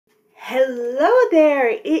Hello there,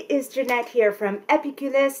 it is Jeannette here from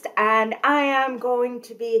Épiculiste, and I am going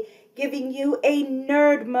to be giving you a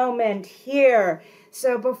nerd moment here.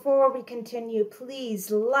 So before we continue,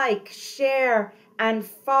 please like, share, and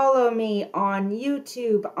follow me on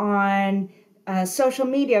YouTube, on social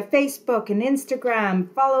media, Facebook and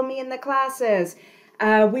Instagram. Follow me in the classes.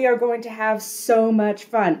 We are going to have so much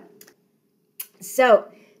fun. So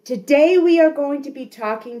today we are going to be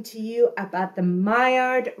talking to you about the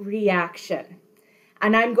Maillard reaction.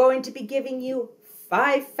 And I'm going to be giving you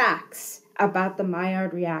 5 facts about the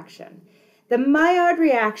Maillard reaction. The Maillard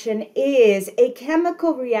reaction is a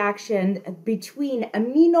chemical reaction between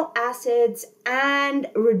amino acids and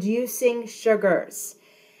reducing sugars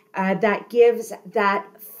that gives that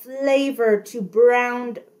flavor to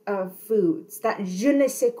browned foods, that je ne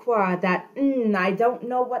sais quoi, that I don't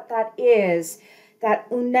know what that is, that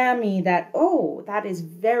umami, that that is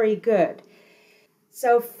very good.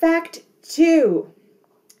 So fact 2,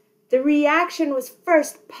 the reaction was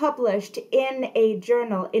first published in a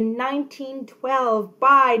journal in 1912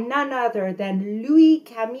 by none other than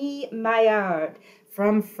Louis-Camille Maillard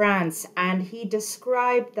from France, and he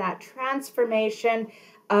described that transformation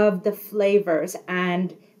of the flavors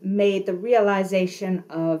and made the realization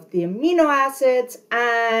of the amino acids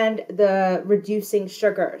and the reducing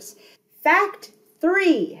sugars. Fact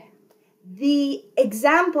 3, the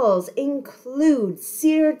examples include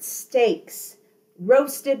seared steaks,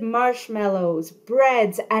 roasted marshmallows,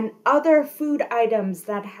 breads, and other food items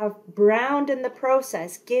that have browned in the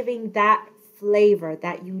process, giving that flavor,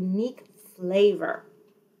 that unique flavor.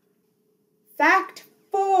 Fact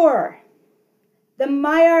 4, the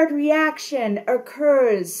Maillard reaction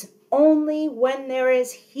occurs only when there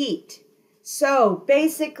is heat. So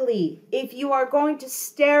basically, if you are going to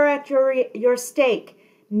stare at your steak,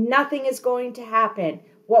 nothing is going to happen.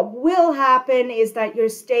 What will happen is that your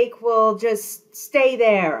steak will just stay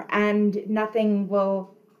there and nothing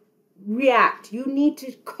will react. You need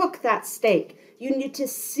to cook that steak. You need to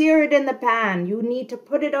sear it in the pan. You need to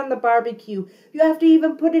put it on the barbecue. You have to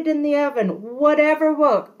even put it in the oven. Whatever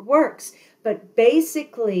works. But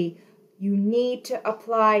basically, you need to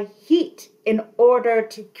apply heat in order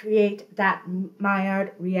to create that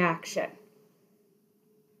Maillard reaction.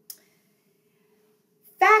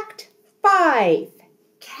 Fact 5.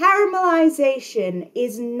 Caramelization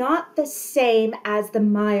is not the same as the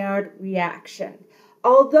Maillard reaction.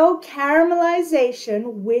 Although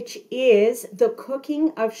caramelization, which is the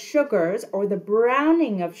cooking of sugars or the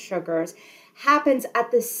browning of sugars, happens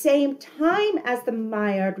at the same time as the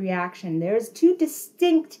Maillard reaction, there's 2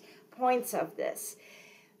 distinct points of this.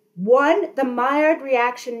 1, the Maillard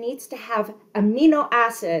reaction needs to have amino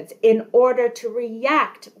acids in order to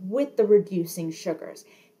react with the reducing sugars.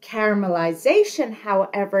 Caramelization,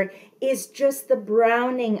 however, is just the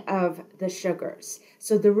browning of the sugars,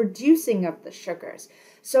 so the reducing of the sugars.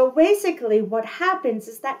 So basically what happens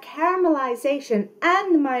is that caramelization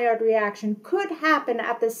and the Maillard reaction could happen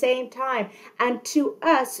at the same time, and to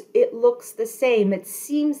us it looks the same, it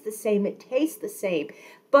seems the same, it tastes the same.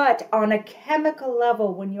 But on a chemical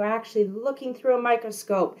level, when you're actually looking through a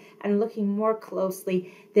microscope and looking more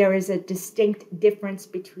closely, there is a distinct difference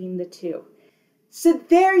between the 2. So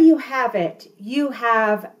there you have it. You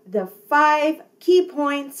have the 5 key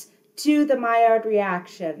points to the Maillard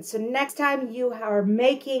reaction. So next time you are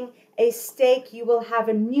making a steak, you will have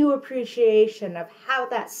a new appreciation of how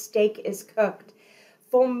that steak is cooked.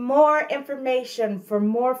 For more information, for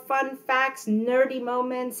more fun facts, nerdy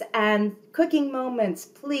moments, and cooking moments,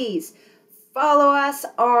 please follow us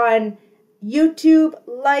on YouTube,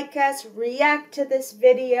 like us, react to this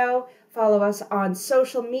video, follow us on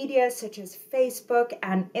social media such as Facebook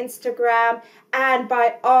and Instagram, and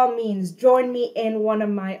by all means, join me in one of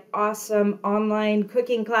my awesome online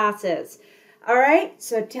cooking classes. All right,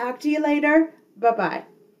 so talk to you later. Bye-bye.